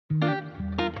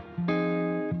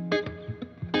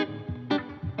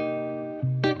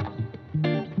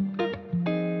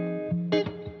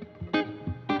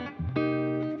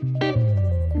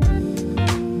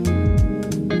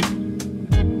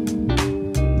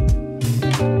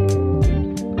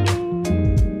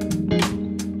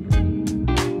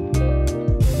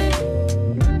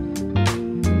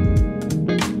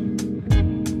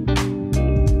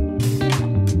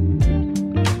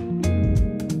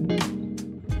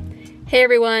Hey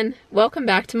everyone, welcome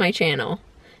back to my channel.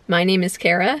 My name is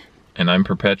Kara. And I'm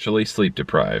perpetually sleep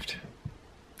deprived.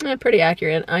 Pretty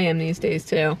accurate, I am these days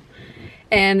too.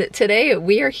 And today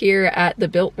we are here at the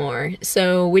Biltmore.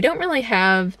 So we don't really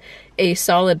have a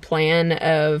solid plan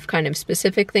of kind of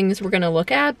specific things we're going to look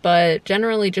at, but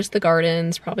generally just the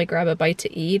gardens, probably grab a bite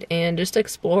to eat and just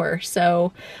explore.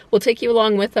 So we'll take you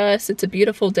along with us. It's a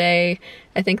beautiful day.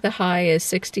 I think the high is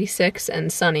 66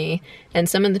 and sunny, and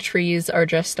some of the trees are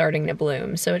just starting to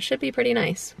bloom. So it should be pretty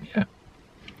nice. Yeah,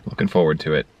 looking forward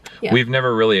to it. Yeah. We've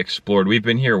never really explored. We've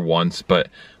been here once, but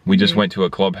we just went to a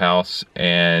clubhouse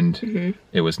and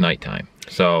it was nighttime.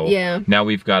 So now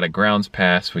we've got a grounds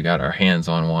pass, we got our hands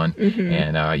on one,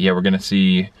 and yeah, we're gonna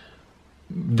see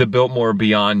the Biltmore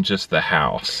beyond just the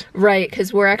house. Right,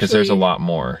 because there's a lot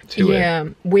more to it. Yeah,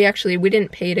 we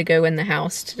didn't pay to go in the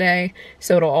house today,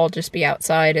 so it'll all just be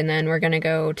outside, and then we're gonna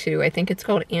go to, I think it's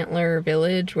called Antler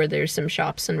Village, where there's some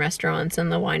shops and restaurants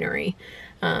and the winery.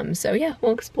 So yeah,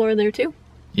 we'll explore there too.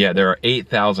 Yeah, there are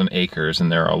 8,000 acres and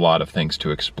there are a lot of things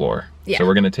to explore. Yeah. So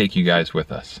we're gonna take you guys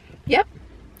with us. Yep.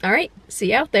 All right,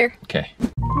 see you out there. Okay.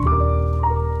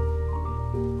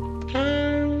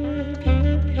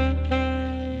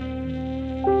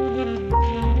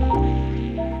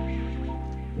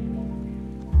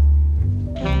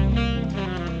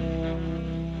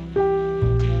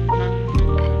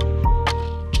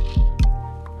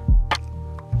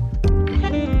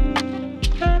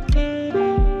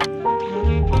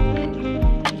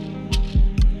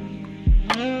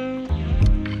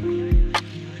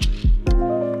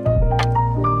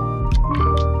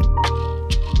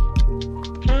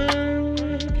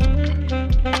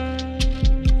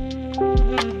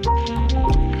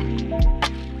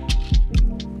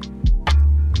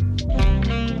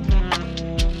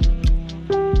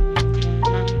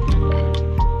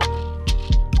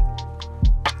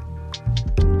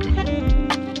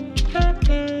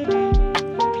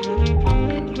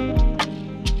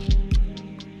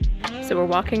 So we're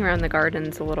walking around the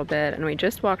gardens a little bit, and we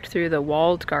just walked through the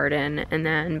walled garden, and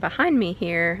then behind me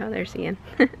here, oh there's Ian,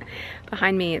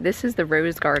 behind me, this is the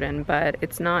rose garden, but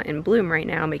it's not in bloom right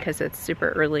now because it's super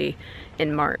early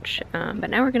in March. But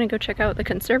now we're gonna go check out the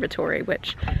conservatory,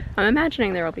 which I'm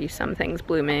imagining there will be some things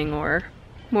blooming or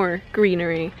more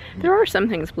greenery. There are some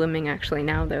things blooming actually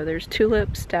now though. There's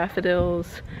tulips,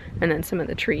 daffodils, and then some of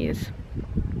the trees,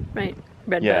 right?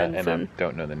 Red beds and I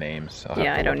don't know the names.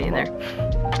 Yeah, I don't either.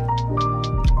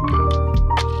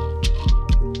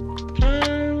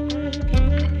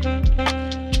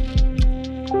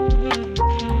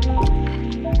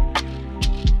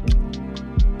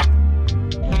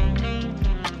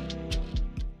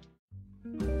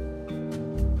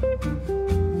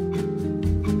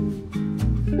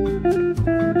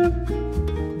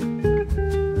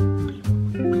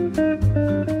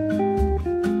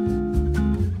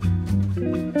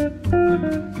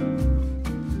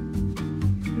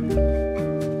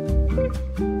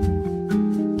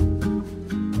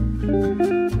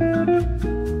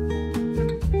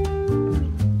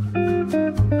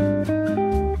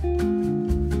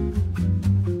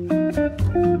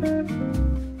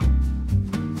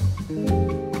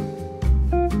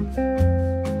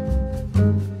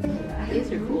 These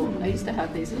are cool. I used to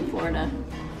have these in Florida.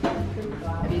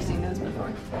 Have you seen those before?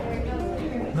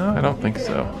 No, I don't think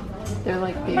so. They're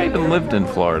like big. I even lived in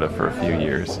Florida for a few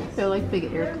years. They're like big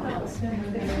air plants.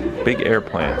 Big air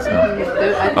plants,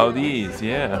 huh? Oh, these,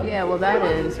 yeah. Yeah, well that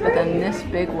is, but then this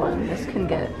big one, this can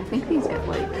get, I think these get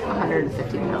like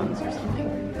 150 pounds or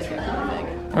something. They get really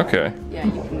big. Okay. Yeah,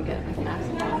 you can get like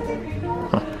massive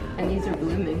ones. Huh. And these are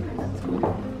blooming. That's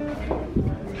cool.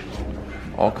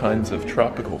 All kinds of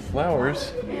tropical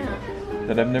flowers Yeah.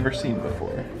 that I've never seen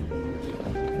before.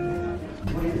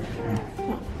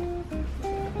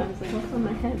 I was like, what's on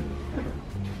my head?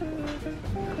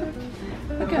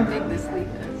 Look how big this leaf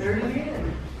is.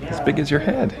 As big as your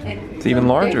head. It's even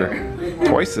larger.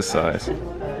 Twice the size.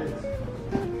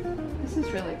 This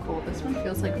is really cool. This one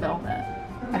feels like velvet.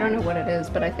 I don't know what it is,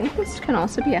 but I think this can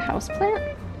also be a house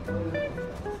plant.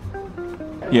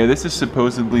 Yeah, this is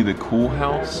supposedly the cool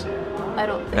house. I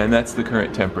don't think. And that's the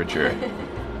current temperature.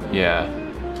 Yeah,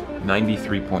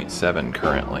 93.7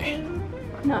 currently.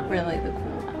 Not really the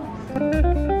cool house.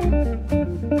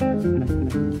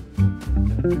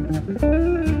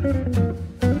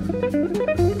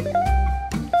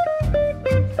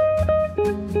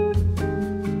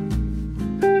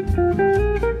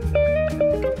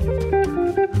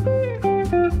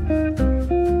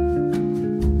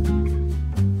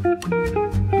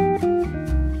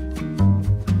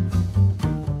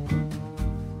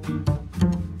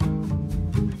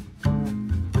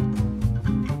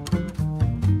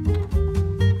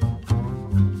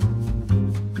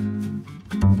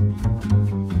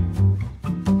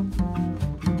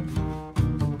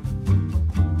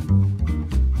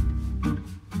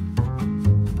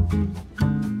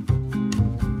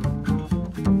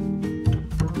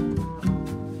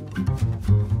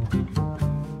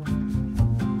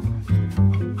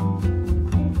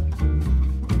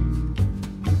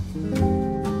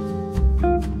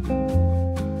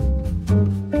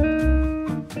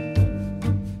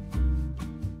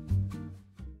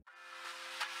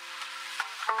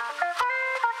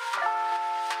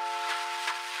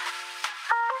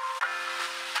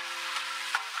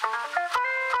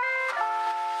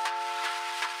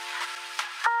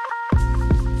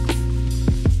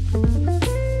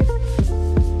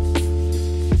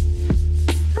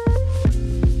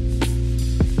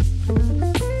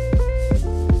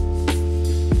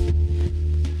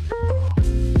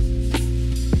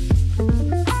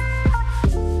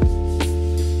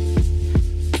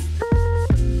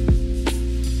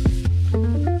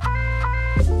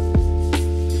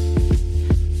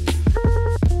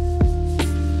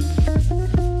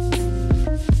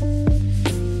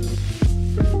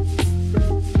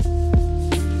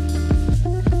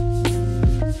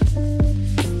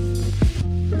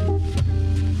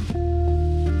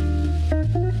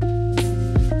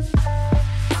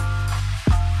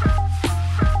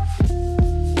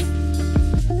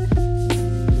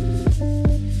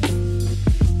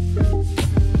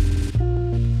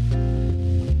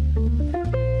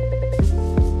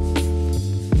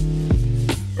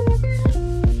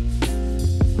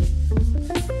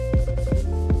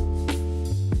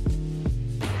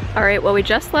 All right, well, we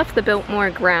just left the Biltmore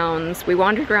grounds. We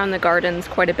wandered around the gardens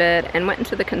quite a bit and went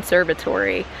into the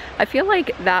conservatory. I feel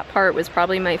like that part was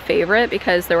probably my favorite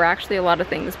because there were actually a lot of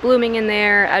things blooming in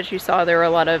there. As you saw, there were a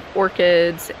lot of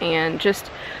orchids and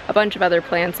just a bunch of other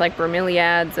plants like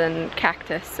bromeliads and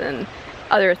cactus and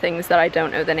other things that I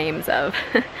don't know the names of.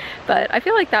 But I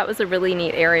feel like that was a really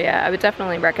neat area. I would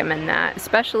definitely recommend that,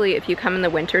 especially if you come in the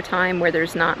winter time where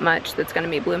there's not much that's going to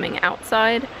be blooming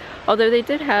outside. Although they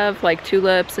did have like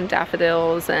tulips and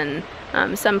daffodils and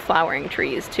some flowering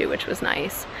trees too, which was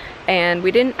nice. And we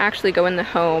didn't actually go in the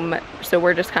home, so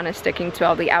we're just kind of sticking to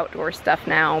all the outdoor stuff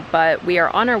now. But we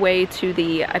are on our way to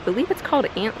the, I believe it's called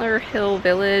Antler Hill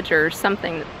Village or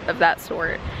something of that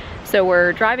sort. So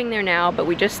we're driving there now, but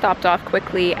we just stopped off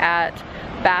quickly at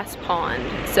Bass Pond.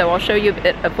 So I'll show you a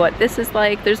bit of what this is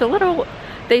like. There's a little,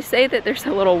 they say that there's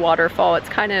a little waterfall. It's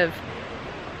kind of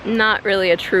not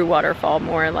really a true waterfall,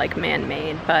 more like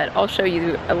man-made, but I'll show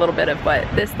you a little bit of what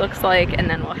this looks like, and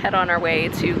then we'll head on our way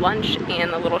to lunch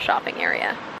and the little shopping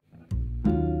area.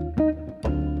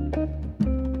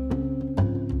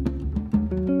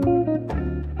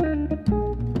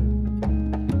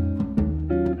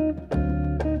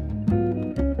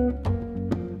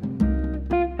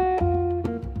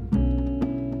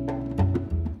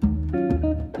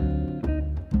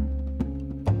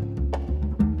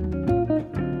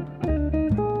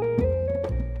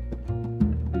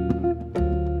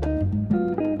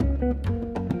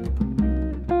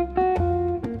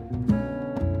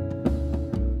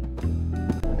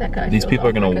 These people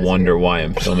are gonna wonder why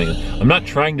I'm filming. I'm not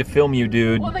trying to film you,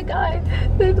 dude. Well, the guy,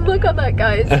 look on that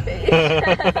guy's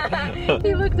face.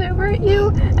 He looked over at you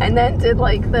and then did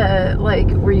like the,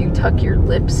 where you tuck your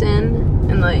lips in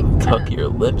and like. Tuck your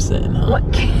lips in, huh?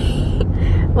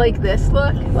 What, like this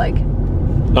look, like.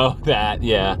 Oh, that,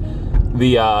 yeah.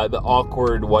 The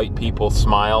awkward white people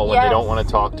smile when they don't want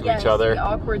to talk to each other. The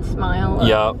awkward smile.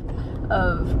 Yep.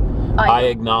 Of I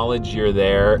acknowledge you're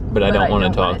there, but I don't want to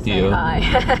talk to you.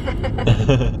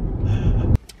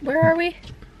 Where are we?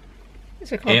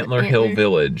 Is it called Antler Hill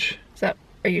Village. Is that,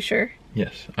 are you sure?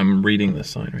 Yes, I'm reading the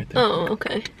sign right there. Oh,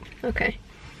 okay. Okay.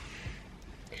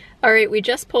 All right, we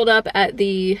just pulled up at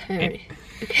the... Okay.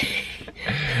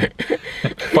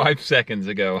 5 seconds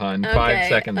ago, hon. Okay, 5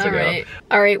 seconds ago.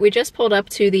 All right, we just pulled up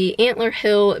to the Antler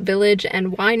Hill Village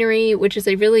and Winery, which is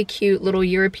a really cute little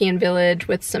European village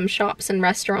with some shops and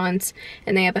restaurants,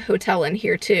 and they have a hotel in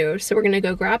here too. So we're gonna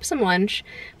go grab some lunch,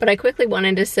 but I quickly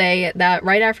wanted to say that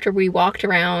right after we walked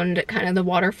around kind of the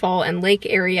waterfall and lake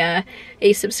area,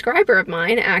 a subscriber of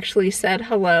mine actually said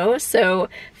hello. So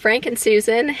Frank and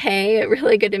Susan, hey,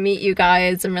 really good to meet you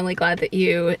guys. I'm really glad that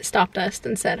you stopped us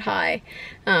and said hi.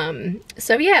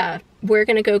 So yeah, we're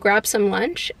gonna go grab some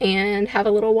lunch and have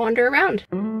a little wander around.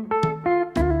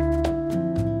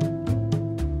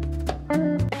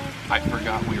 I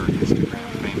forgot we were Instagram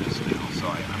famous now, so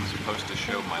I'm supposed to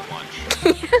show my lunch.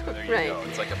 So there you right. go.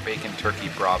 It's like a bacon turkey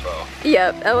Bravo.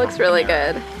 Yep, that looks really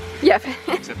good. Yep.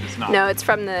 Except it's not. No, it's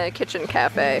from the kitchen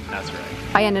cafe. That's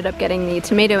right. I ended up getting the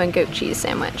tomato and goat cheese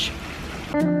sandwich.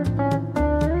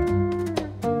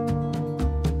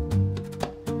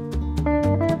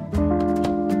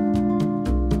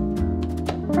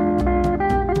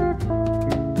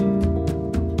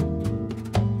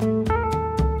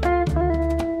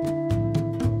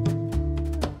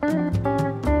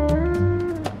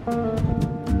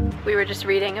 Just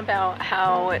reading about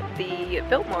how the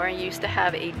Biltmore used to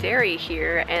have a dairy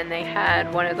here, and they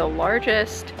had one of the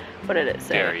largest, what did it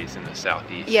say? Dairies in the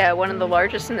southeast. Yeah, one of the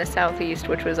largest in the southeast,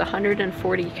 which was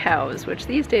 140 cows, which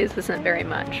these days isn't very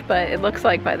much, but it looks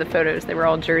like by the photos they were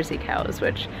all Jersey cows,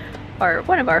 which are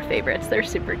one of our favorites. They're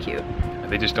super cute.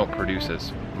 They just don't produce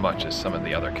as much as some of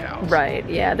the other cows. Right,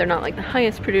 yeah, they're not like the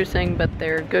highest producing, but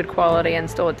they're good quality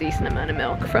and still a decent amount of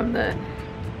milk from the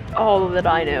all that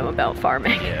I know about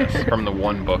farming. Yes, from the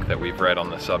one book that we've read on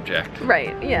the subject.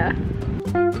 Right, yeah.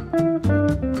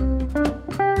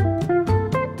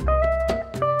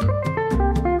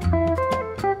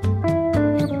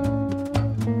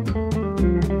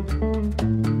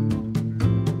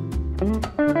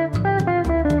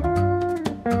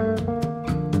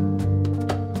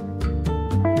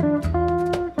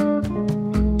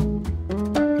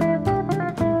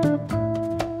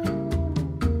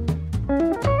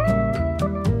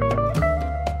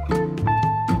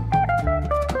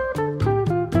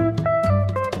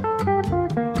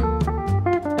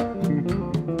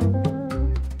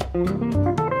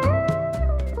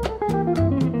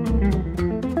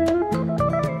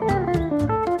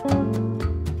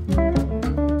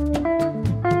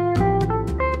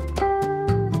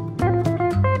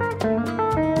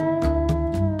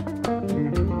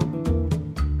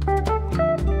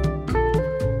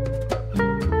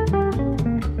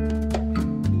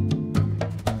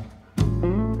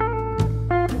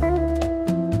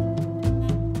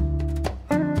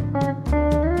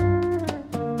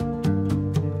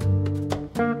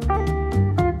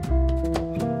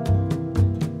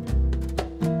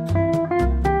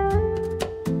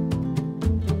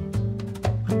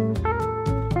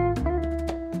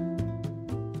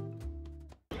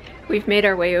 We've made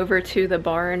our way over to the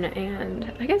barn,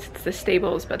 and I guess it's the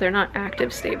stables, but they're not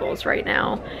active stables right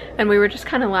now. And we were just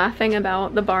kind of laughing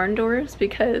about the barn doors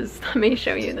because, let me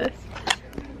show you this.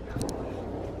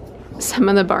 Some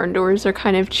of the barn doors are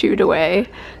kind of chewed away,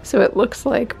 so it looks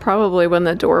like probably when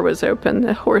the door was open,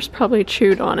 the horse probably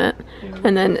chewed on it.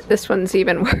 And then this one's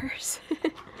even worse.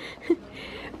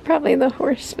 Probably the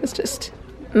horse was just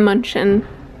munching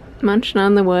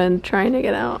on the wood, trying to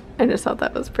get out. I just thought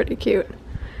that was pretty cute.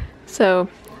 So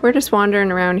we're just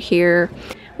wandering around here.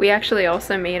 We actually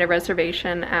also made a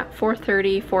reservation at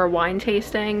 4:30 for wine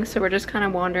tasting, so we're just kind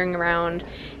of wandering around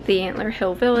the Antler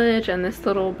Hill Village and this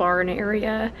little barn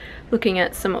area, looking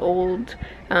at some old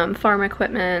farm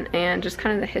equipment and just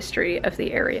kind of the history of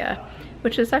the area,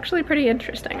 which is actually pretty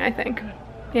interesting, I think.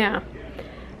 Yeah.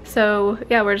 So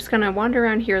yeah, we're just gonna wander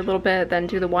around here a little bit, then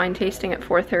do the wine tasting at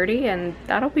 4:30, and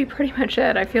that'll be pretty much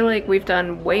it. I feel like we've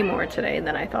done way more today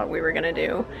than I thought we were gonna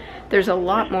do. There's a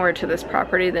lot more to this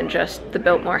property than just the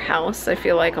Biltmore house. I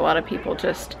feel like a lot of people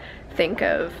just think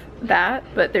of that,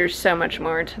 but there's so much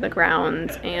more to the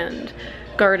grounds and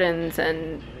gardens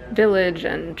and village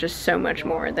and just so much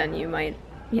more than you might,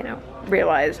 you know,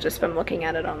 realize just from looking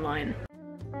at it online.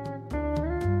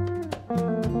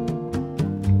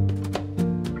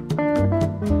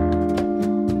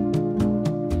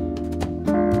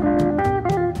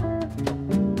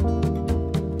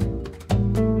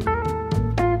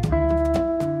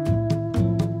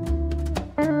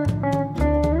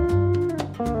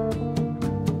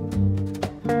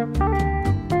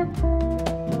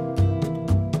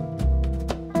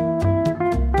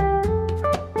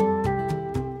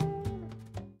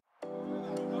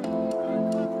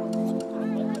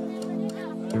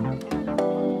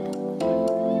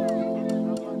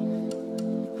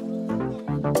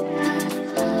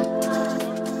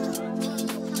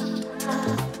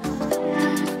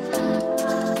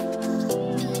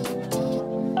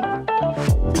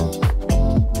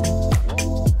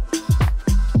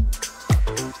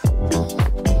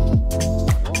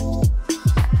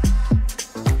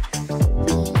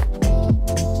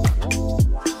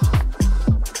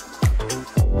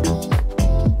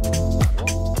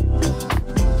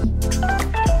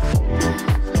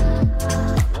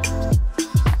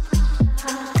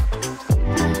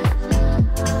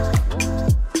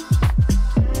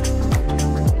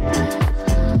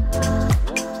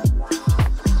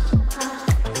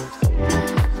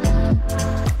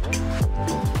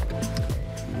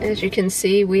 As you can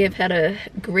see, we have had a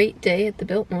great day at the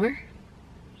Biltmore.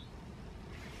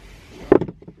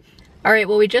 Alright,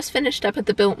 well, we just finished up at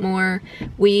the Biltmore.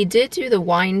 We did do the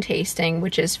wine tasting,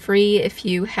 which is free if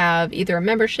you have either a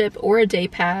membership or a day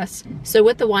pass. So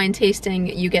with the wine tasting,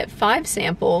 you get 5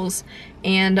 samples,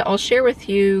 and I'll share with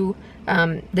you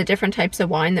the different types of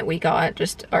wine that we got,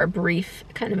 just our brief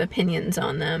kind of opinions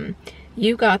on them.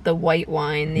 You got the white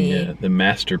wine, the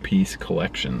Masterpiece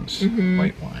Collections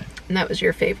white wine. And that was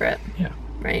your favorite. Yeah.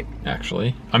 Right?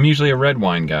 Actually. I'm usually a red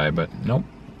wine guy, but nope.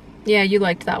 Yeah, you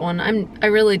liked that one. I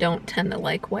really don't tend to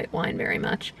like white wine very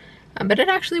much. But it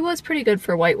actually was pretty good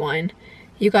for white wine.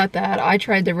 You got that. I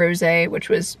tried the rosé, which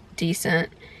was decent.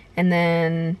 And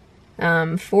then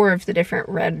 3 of the different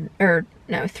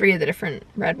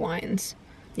red wines.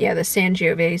 Yeah, the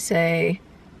Sangiovese,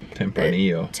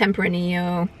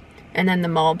 Tempranillo, and then the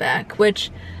Malbec,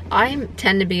 which I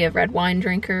tend to be a red wine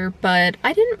drinker, but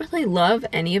I didn't really love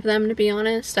any of them, to be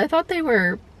honest. I thought they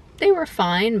were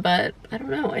fine, but I don't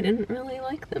know, I didn't really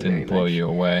like them very much. Didn't blow you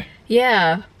away.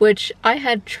 Yeah, which I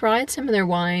had tried some of their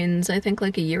wines, I think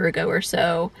like a year ago or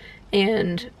so,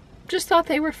 and just thought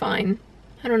they were fine.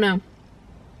 I don't know.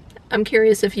 I'm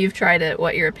curious if you've tried it,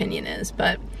 what your opinion is,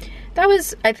 but that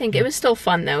was, I think it was still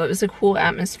fun though. It was a cool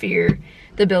atmosphere.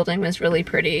 The building was really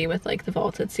pretty with like the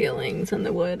vaulted ceilings and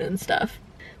the wood and stuff.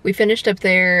 We finished up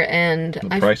there, and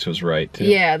the price was right too.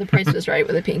 Yeah, the price was right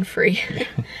with it being free.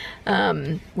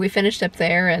 We finished up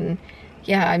there, and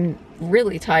yeah, I'm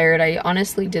really tired. I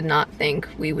honestly did not think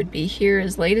we would be here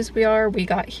as late as we are. We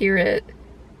got here at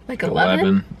like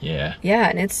 11. Yeah. Yeah,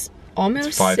 and it's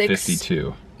almost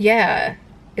 5:52. Yeah,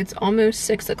 it's almost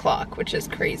 6 o'clock, which is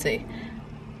crazy.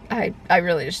 I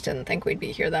really just didn't think we'd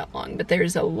be here that long, but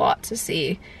there's a lot to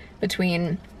see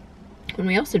between, and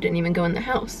we also didn't even go in the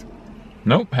house.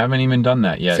 Nope, haven't even done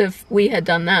that yet. So if we had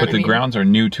done that, but the grounds are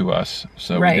new to us,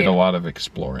 so we did a lot of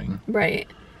exploring. Right.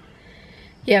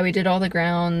 Yeah, we did all the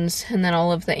grounds, and then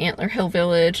all of the Antler Hill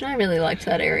Village, and I really liked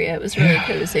that area. It was really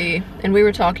cozy. And we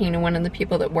were talking to one of the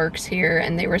people that works here,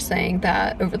 and they were saying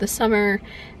that over the summer,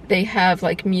 they have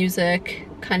like music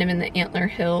kind of in the Antler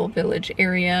Hill Village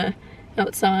area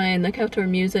outside, like outdoor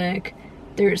music.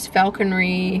 There's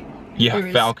falconry,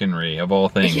 Yeah, falconry of all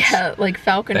things. Yeah, like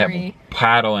falconry. They have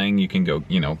paddling, you can go,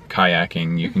 you know,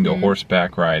 kayaking, you can go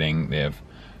horseback riding,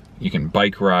 you can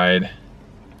bike ride.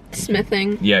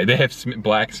 Smithing. Yeah, they have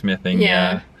blacksmithing,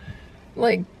 yeah.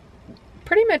 Like,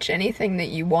 pretty much anything that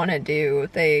you want to do,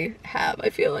 they have, I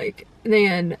feel like. And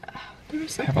then, there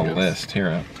was something else. I have a list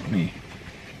here, let me...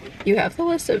 You have the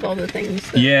list of all the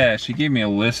things. Yeah, she gave me a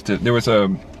list. There was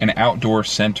an outdoor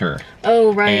center.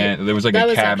 Oh, right. And there was like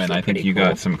a cabin. I think you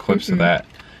got some clips of that.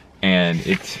 And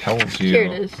it tells you. Here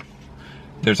it is.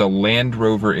 There's a Land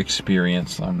Rover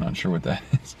experience. I'm not sure what that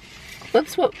is.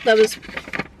 That was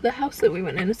the house that we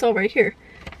went in. It's all right here.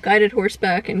 Guided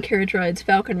horseback and carriage rides,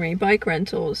 falconry, bike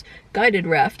rentals, guided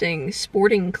rafting,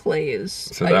 sporting clays.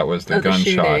 So that was the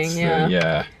gunshots.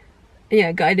 Yeah.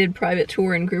 Yeah, guided private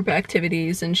tour and group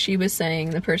activities, and she was saying,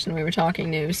 the person we were talking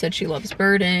to said she loves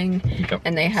birding,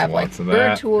 and they have like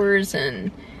bird tours, and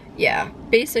yeah,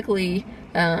 basically,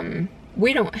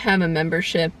 we don't have a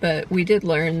membership, but we did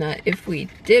learn that if we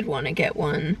did want to get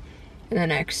one in the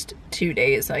next 2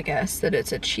 days, I guess, that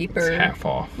it's a cheaper... It's half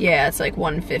off. Yeah, it's like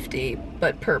 $150,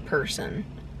 but per person.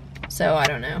 So, I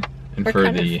don't know. And for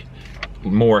the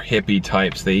more hippie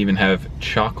types, they even have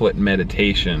chocolate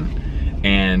meditation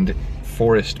and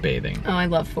forest bathing. Oh, I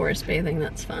love forest bathing.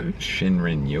 That's fun.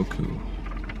 Shinrin-yoku.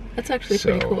 That's actually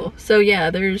pretty cool. So yeah,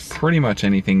 there's... pretty much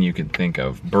anything you could think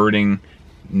of. Birding,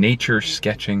 nature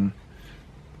sketching.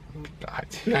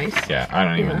 Nice. Yeah, I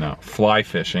don't even know. Fly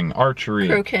fishing, archery.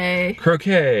 Croquet.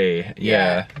 Croquet,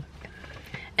 yeah.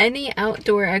 Any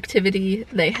outdoor activity,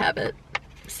 they have it.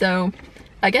 So...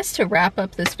 I guess to wrap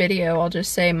up this video, I'll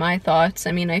just say my thoughts.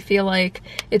 I mean, I feel like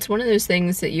it's one of those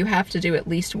things that you have to do at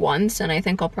least once, and I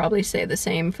think I'll probably say the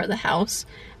same for the house.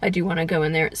 I do want to go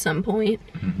in there at some point.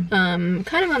 Kind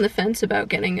of on the fence about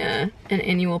getting an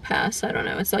annual pass. I don't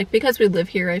know. It's like, because we live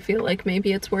here, I feel like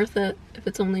maybe it's worth it if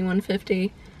it's only $150.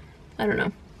 I don't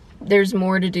know. There's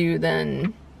more to do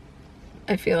than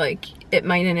I feel like it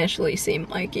might initially seem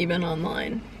like, even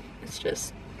online. It's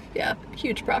just... yeah,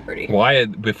 huge property. Well,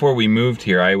 before we moved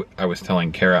here, I was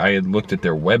telling Kara, I had looked at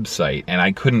their website, and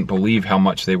I couldn't believe how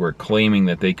much they were claiming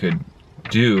that they could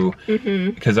do,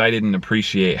 because I didn't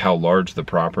appreciate how large the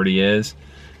property is.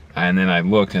 And then I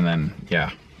looked, and then,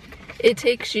 yeah. It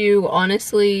takes you,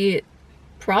 honestly,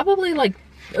 probably like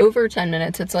over 10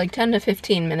 minutes. It's like 10 to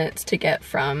 15 minutes to get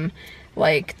from...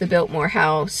 like the Biltmore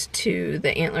house to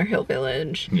the Antler Hill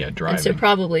Village. Yeah, driving. And so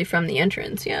probably from the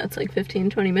entrance, yeah, it's like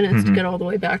 15-20 minutes to get all the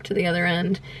way back to the other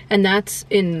end. And that's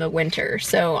in the winter.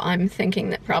 So I'm thinking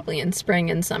that probably in spring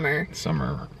and summer.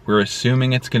 We're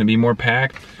assuming it's going to be more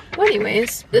packed. Well,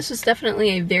 anyways, this was definitely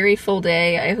a very full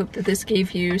day. I hope that this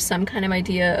gave you some kind of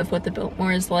idea of what the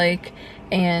Biltmore is like.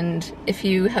 And if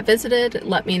you have visited,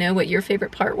 let me know what your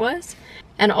favorite part was.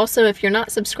 And also, if you're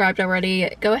not subscribed already,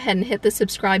 go ahead and hit the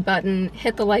subscribe button,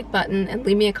 hit the like button, and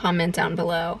leave me a comment down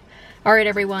below. Alright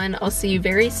everyone, I'll see you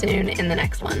very soon in the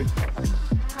next one.